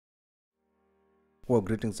Well,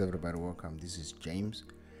 greetings everybody, welcome. This is James,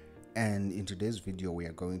 and in today's video we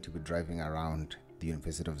are going to be driving around the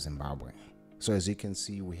University of Zimbabwe. So as you can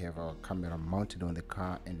see, we have our camera mounted on the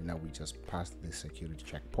car, and now we just passed the security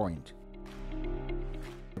checkpoint.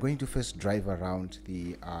 We're going to first drive around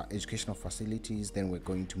the educational facilities, then we're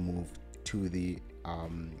going to move to the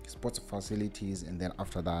sports facilities, and then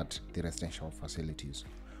after that the residential facilities.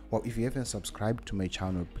 Well, if you haven't subscribed to my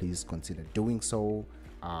channel, please consider doing so.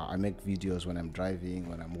 I make videos when I'm driving,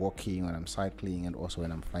 when I'm walking, when I'm cycling, and also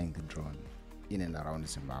when I'm flying the drone in and around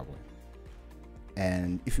Zimbabwe.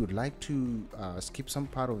 And if you'd like to skip some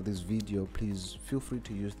part of this video, please feel free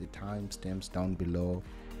to use the timestamps down below.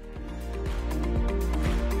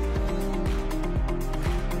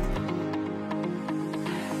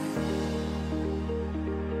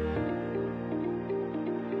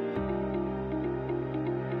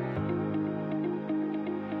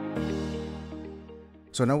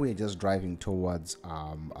 So now we're just driving towards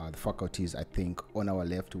the faculties. I think on our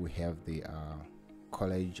left we have the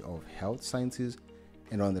College of Health Sciences,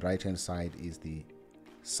 and on the right hand side is the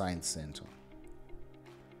Science Center.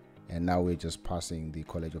 And now we're just passing the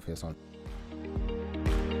College of Health Sciences.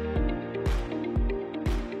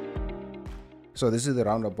 So this is the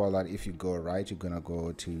roundabout that if you go right, you're gonna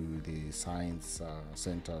go to the Science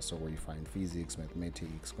Center, so where you find physics,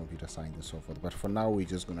 mathematics, computer science, and so forth. But for now, we're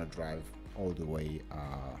just gonna drive all the way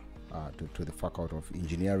to the Faculty of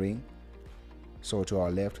Engineering. So to our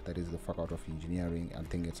left, that is the Faculty of Engineering. I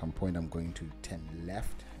think at some point I'm going to turn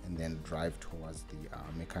left and then drive towards the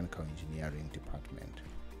Mechanical Engineering department.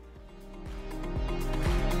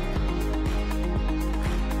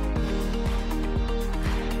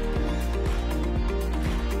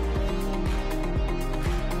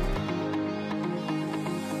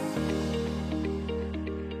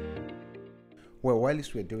 Well,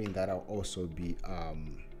 whilst we're doing that, I'll also be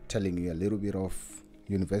telling you a little bit of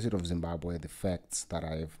University of Zimbabwe, the facts that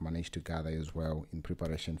I've managed to gather as well in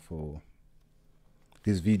preparation for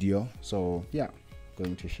this video. So yeah,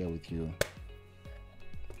 going to share with you,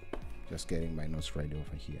 just getting my notes ready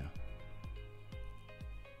over here.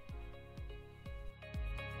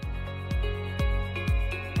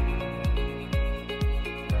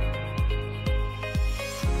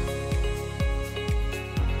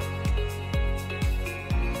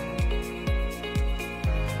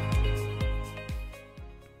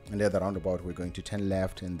 And at the roundabout, we're going to turn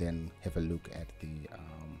left and then have a look at the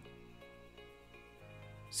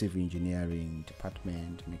civil engineering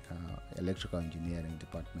department, electrical engineering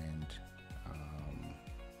department.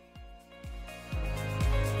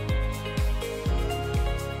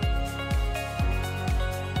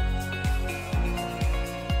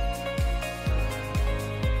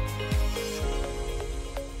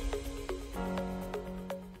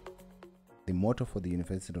 The motto for the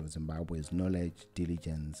University of Zimbabwe is knowledge,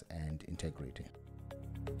 diligence, and integrity.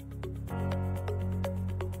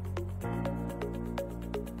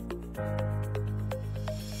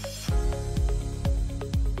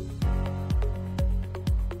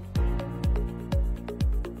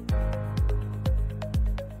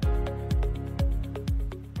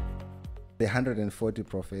 The 140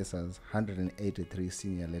 professors, 183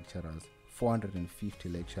 senior lecturers, 450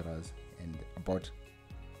 lecturers, and about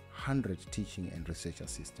 100 teaching and research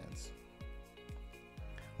assistants.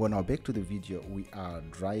 Well, now back to the video. We are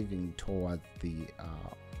driving towards the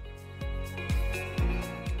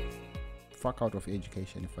Faculty of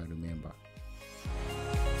Education, if I remember.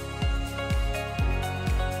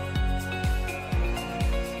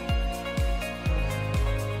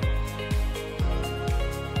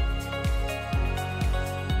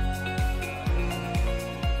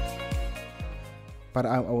 But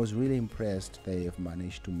I was really impressed. They have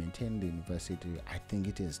managed to maintain the university. I think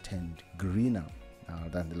it has turned greener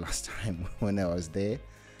than the last time when I was there.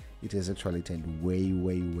 It has actually turned way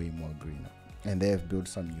more greener. And they have built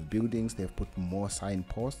some new buildings. They've put more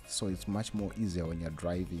signposts, so it's much more easier when you're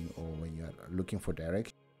driving or when you're looking for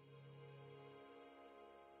direction.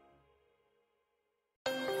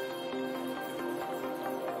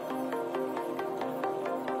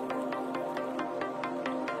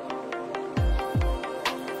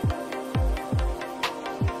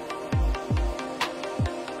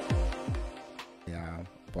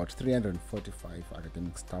 About 345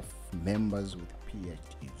 academic staff members with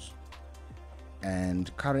PhDs,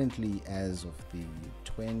 and currently, as of the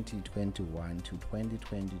 2021 to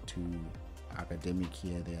 2022 academic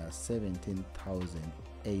year, there are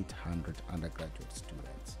 17,800 undergraduate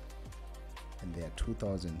students, and there are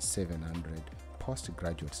 2,700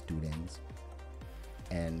 postgraduate students,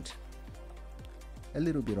 and a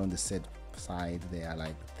little bit on the set side, there are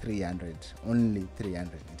like 300, only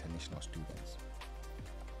 300 international students.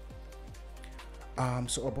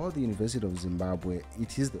 So about the University of Zimbabwe,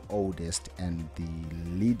 it is the oldest and the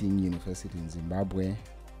leading university in Zimbabwe.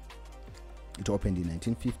 It opened in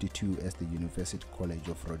 1952 as the University College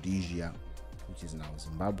of Rhodesia, which is now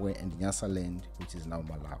Zimbabwe, and Nyasaland, which is now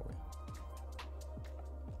Malawi.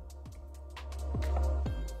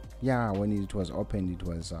 Yeah, when it was opened, it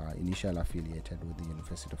was initially affiliated with the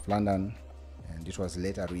University of London, and it was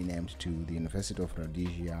later renamed to the University of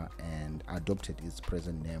Rhodesia and adopted its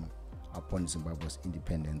present name upon Zimbabwe's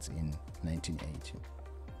independence in 1980.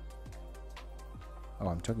 Oh,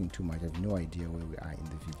 I'm talking too much. I have no idea where we are in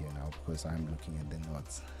the video now because I'm looking at the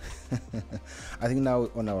notes. I think now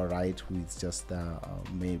on our right, we just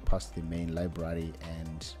past the main library,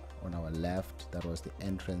 and on our left, that was the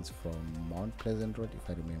entrance from Mount Pleasant Road, if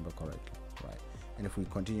I remember correctly. Right. And if we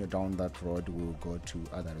continue down that road, we'll go to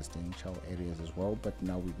other residential areas as well. But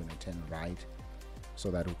now we're going to turn right, so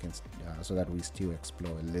that we can, so that we still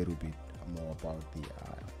explore a little bit more about the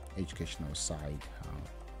educational side,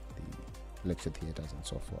 the lecture theaters and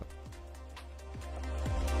so forth.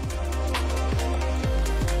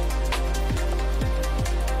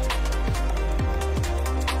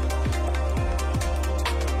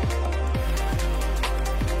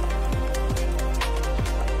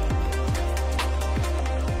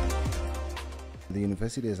 The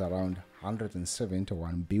university is around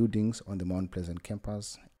 171 buildings on the Mount Pleasant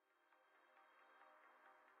campus.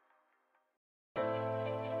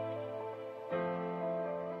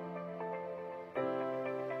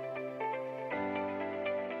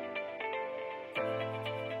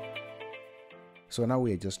 So now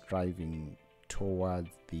we are just driving towards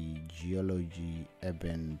the geology,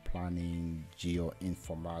 urban planning,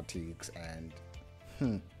 geoinformatics,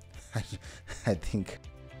 and I think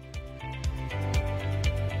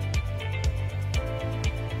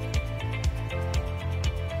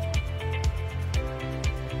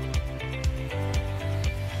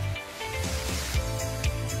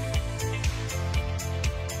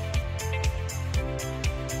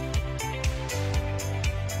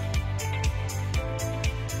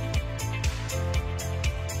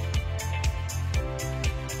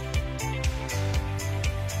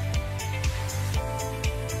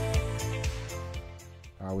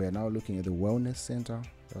we are now looking at the wellness center.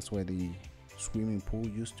 That's where the swimming pool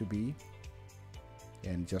used to be,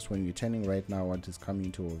 and just when you're turning right now, what is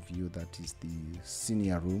coming to our view, that is the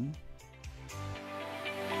senior room.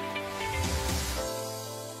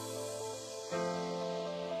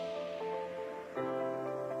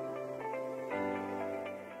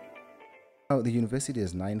 Now the university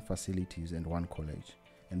has 9 facilities and 1 college,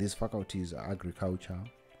 and these faculties are agriculture,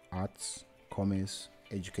 arts, commerce,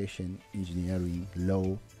 education, engineering,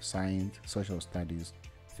 law, science, social studies,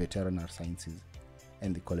 veterinary sciences,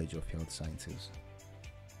 and the College of Health Sciences.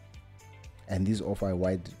 And these offer a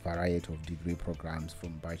wide variety of degree programs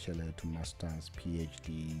from bachelor to master's,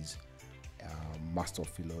 PhDs, Master of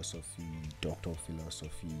Philosophy, Doctor of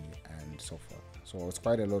Philosophy, and so forth. So it's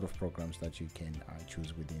quite a lot of programs that you can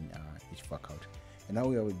choose within each faculty. And now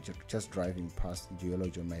we are just driving past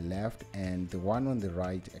geology on my left, and the one on the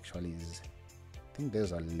right actually is, I think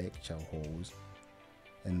there's a lecture halls,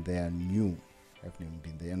 and they are new. I've never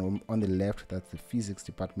been there. And on the left, that's the physics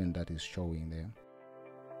department that is showing there.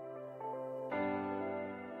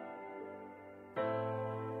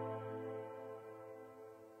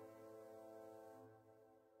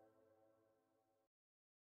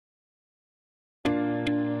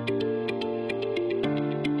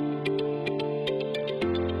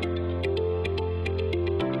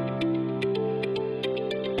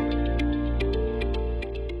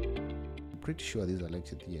 Pretty sure these are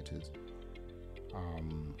lecture theaters,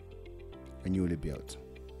 newly built.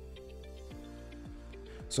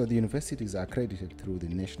 So the universities are accredited through the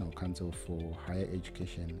National Council for Higher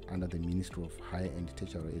Education under the Ministry of Higher and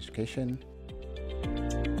Tertiary Education.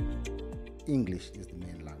 English is the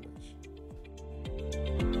main language.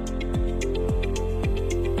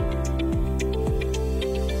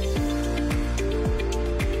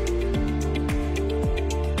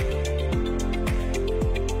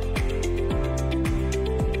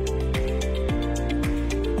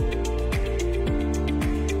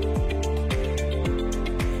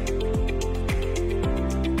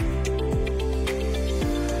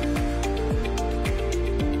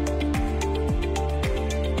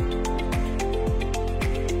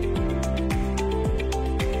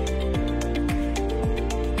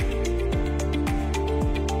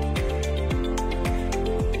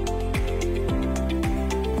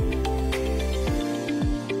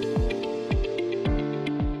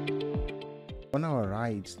 On our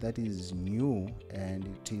right, that is new, and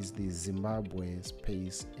it is the Zimbabwe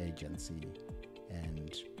Space Agency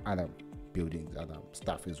and other buildings, other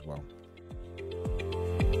stuff as well.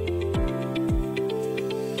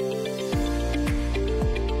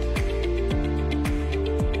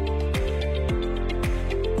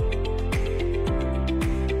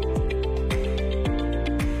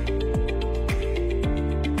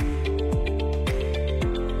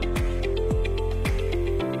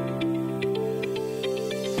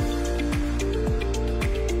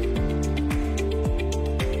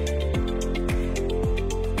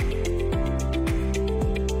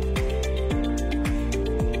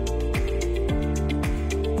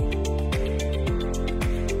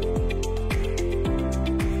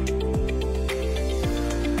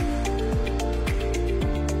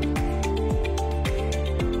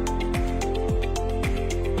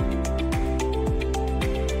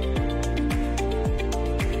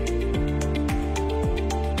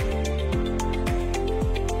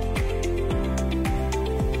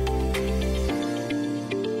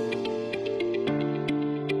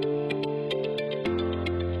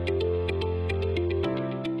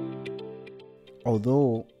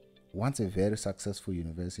 Although once a very successful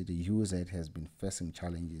university, UZ has been facing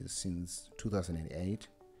challenges since 2008,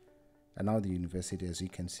 and now the university, as you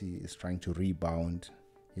can see, is trying to rebound,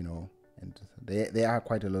 and there are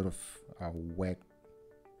quite a lot of work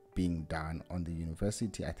being done on the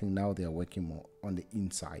university. I think now they are working more on the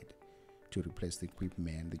inside to replace the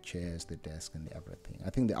equipment, the chairs, the desk, and everything. I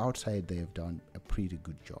think the outside, they have done a pretty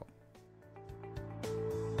good job.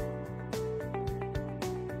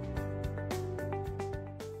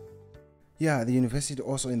 Yeah, the university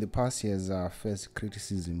also in the past years faced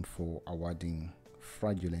criticism for awarding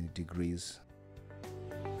fraudulent degrees.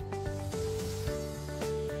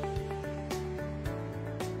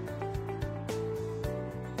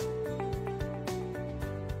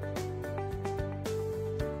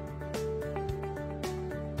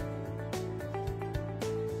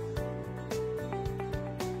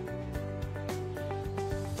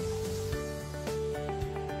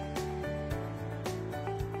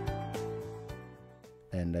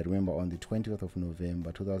 And I remember on the 20th of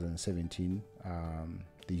November 2017,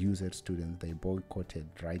 the UZ students, they boycotted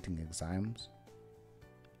writing exams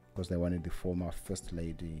because they wanted the former First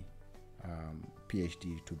Lady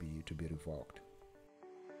PhD to be revoked.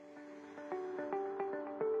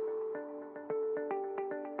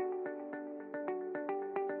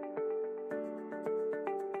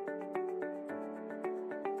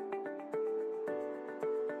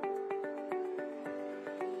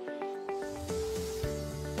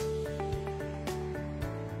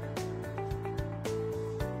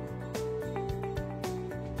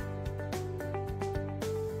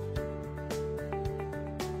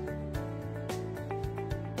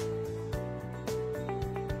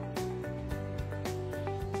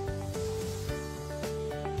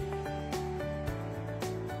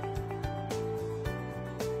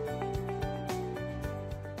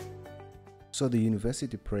 So the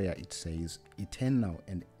university prayer, it says, "Eternal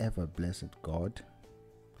and ever blessed God,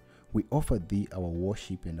 we offer thee our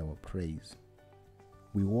worship and our praise.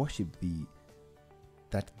 We worship thee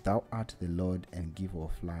that thou art the Lord and giver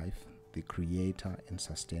of life, the creator and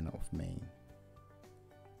sustainer of men.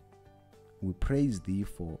 We praise thee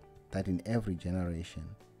for that in every generation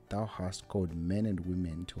thou hast called men and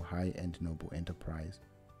women to high and noble enterprise,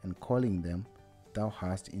 and calling them, thou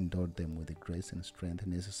hast endowed them with the grace and strength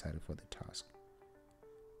necessary for the task.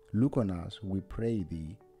 Look on us, we pray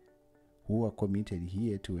thee, who are committed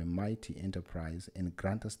here to a mighty enterprise, and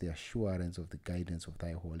grant us the assurance of the guidance of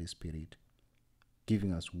thy Holy Spirit,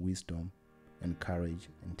 giving us wisdom and courage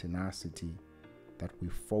and tenacity, that we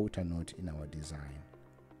falter not in our design.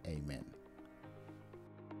 Amen."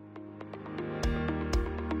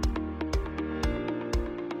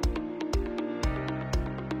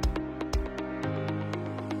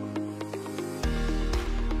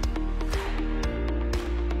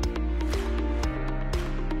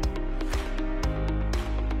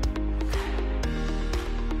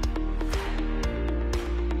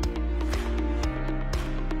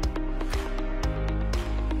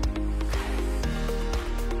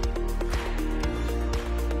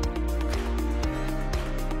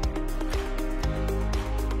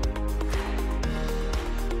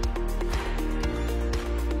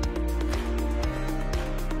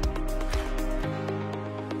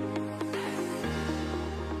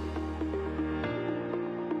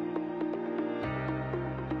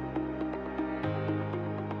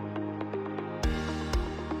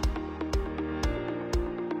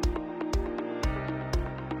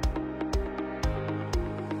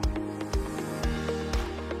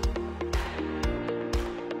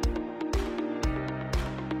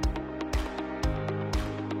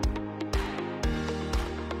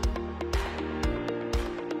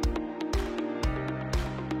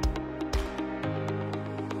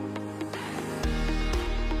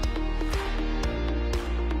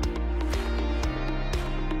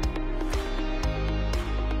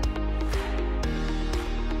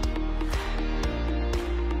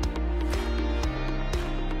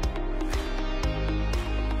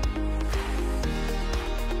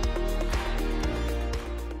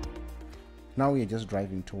 Now we are just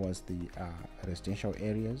driving towards the residential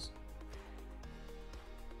areas.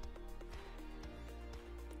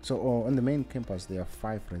 So on the main campus there are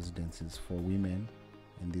 5 residences for women,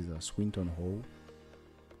 and these are Swinton Hall,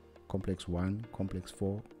 Complex 1, Complex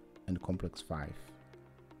 4 and Complex 5,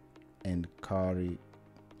 and Kari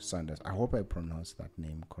Sanders. I hope I pronounced that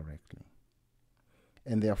name correctly.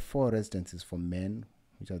 And there are 4 residences for men,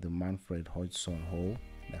 which are the Manfred Hodgson Hall.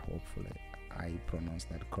 Hopefully I pronounced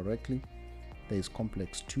that correctly. There is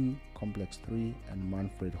Complex 2, Complex 3 and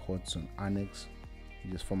Manfred Hodgson Annex,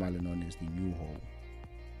 which is formerly known as the New Hall.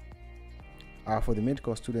 For the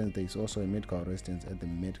medical students, there is also a medical residence at the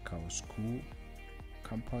Medical School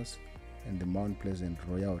campus and the Mount Pleasant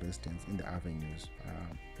Royal Residence in the Avenues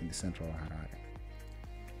in the central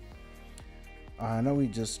Harare. Now we're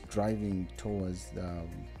just driving towards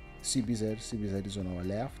CBZ. CBZ is on our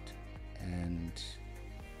left, and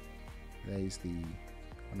there is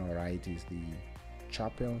on our right is the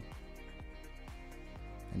chapel,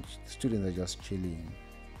 and students are just chilling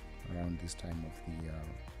around this time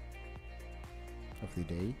of the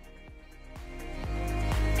day.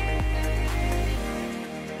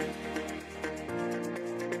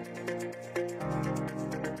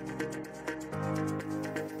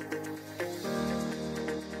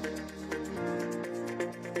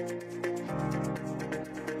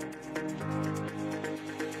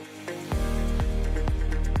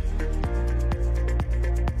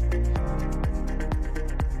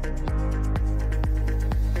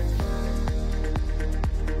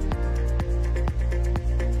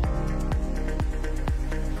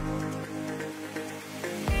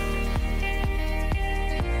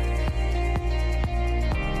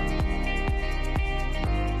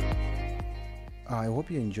 I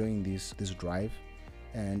hope you're enjoying this drive,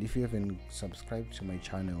 and if you haven't subscribed to my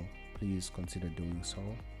channel, please consider doing so.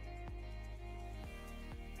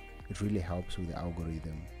 It really helps with the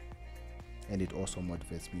algorithm, and it also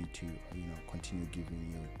motivates me to continue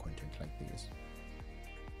giving you content like this.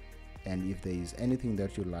 And if there is anything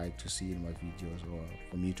that you'd like to see in my videos, or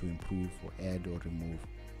for me to improve or add or remove,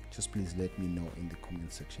 just please let me know in the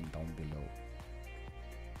comment section down below.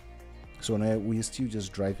 So now we're still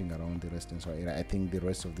just driving around the residential area. I think the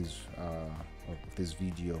rest of this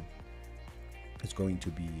video is going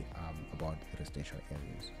to be about the residential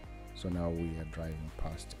areas. So now we are driving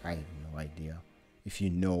past. I have no idea. If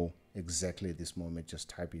you know exactly this moment, just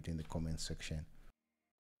type it in the comment section.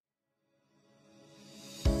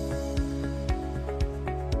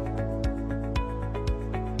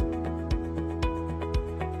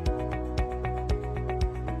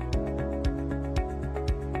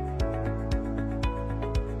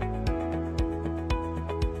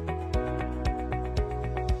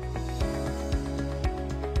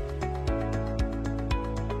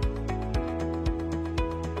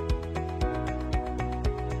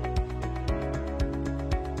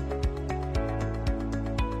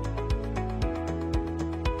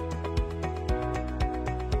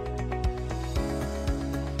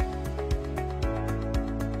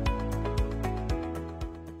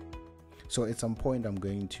 So at some point I'm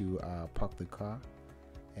going to park the car,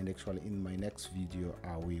 and actually in my next video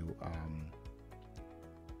I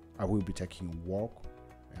will be taking a walk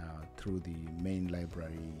through the main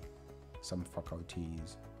library, some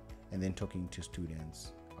faculties, and then talking to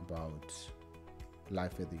students about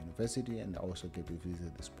life at the university, and also get to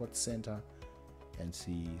visit the sports center and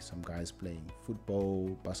see some guys playing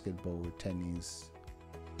football, basketball, tennis.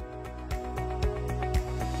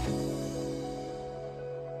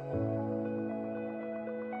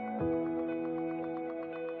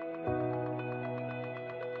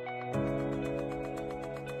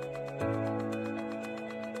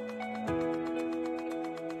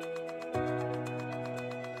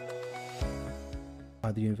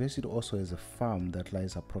 The university also has a farm that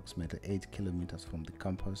lies approximately 8 kilometers from the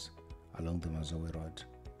campus along the Mazowe Road,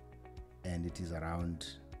 and it is around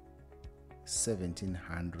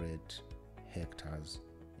 1700 hectares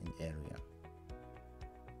in area.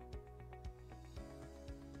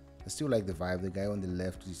 I still like the vibe. The guy on the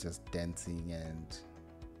left is just dancing and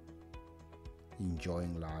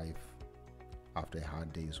enjoying life after a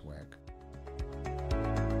hard day's work.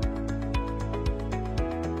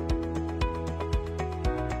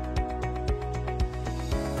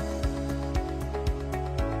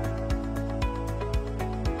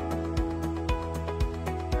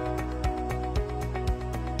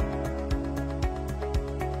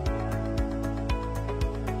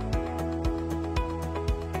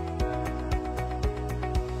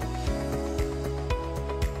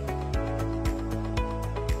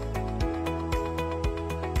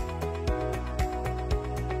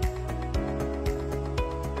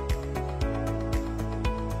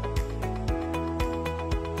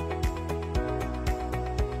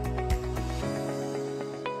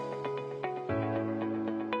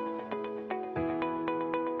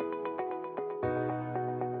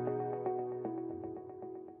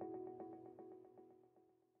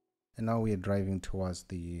 And now we are driving towards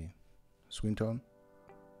the Swinton.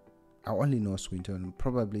 I only know Swinton.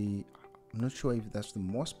 Probably, I'm not sure if that's the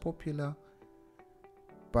most popular,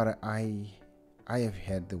 but I have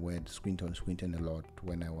heard the word Swinton a lot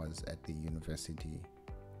when I was at the university,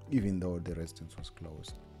 even though the residence was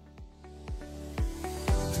closed.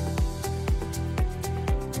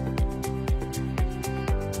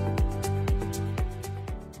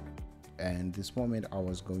 And this moment I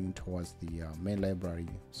was going towards the main library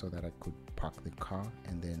so that I could park the car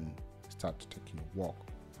and then start taking a walk.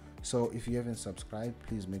 So if you haven't subscribed,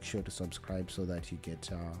 please make sure to subscribe so that you get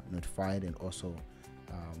notified, and also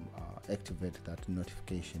activate that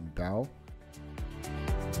notification bell.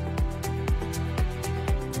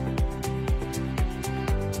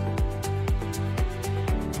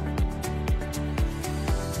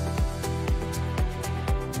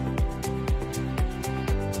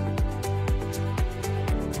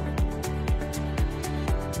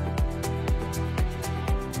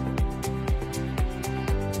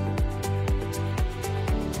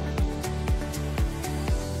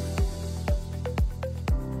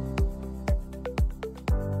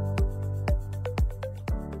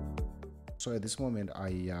 So at this moment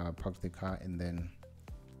I parked the car and then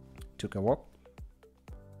took a walk,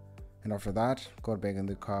 and after that got back in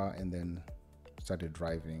the car and then started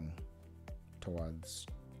driving towards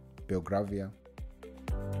Belgravia.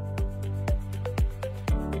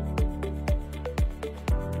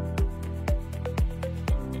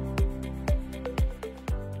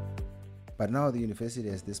 But now the university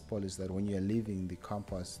has this policy that when you are leaving the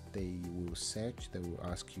campus, they will search, they will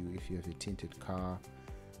ask you if you have a tinted car,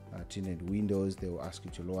 tinted windows. They will ask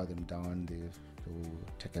you to lower them down. They will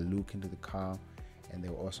take a look into the car, and they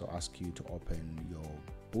will also ask you to open your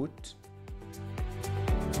boot.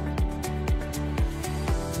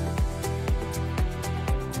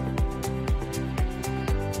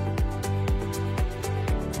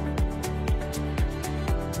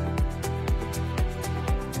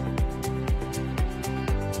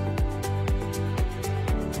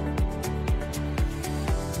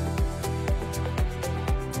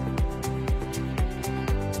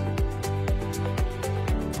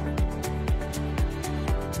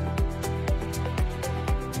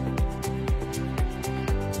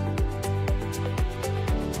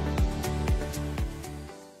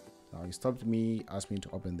 He stopped me, asked me to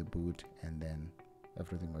open the boot, and then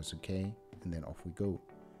everything was okay, and then off we go.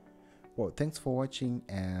 Well, thanks for watching,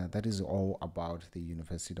 and that is all about the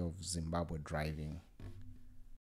University of Zimbabwe driving.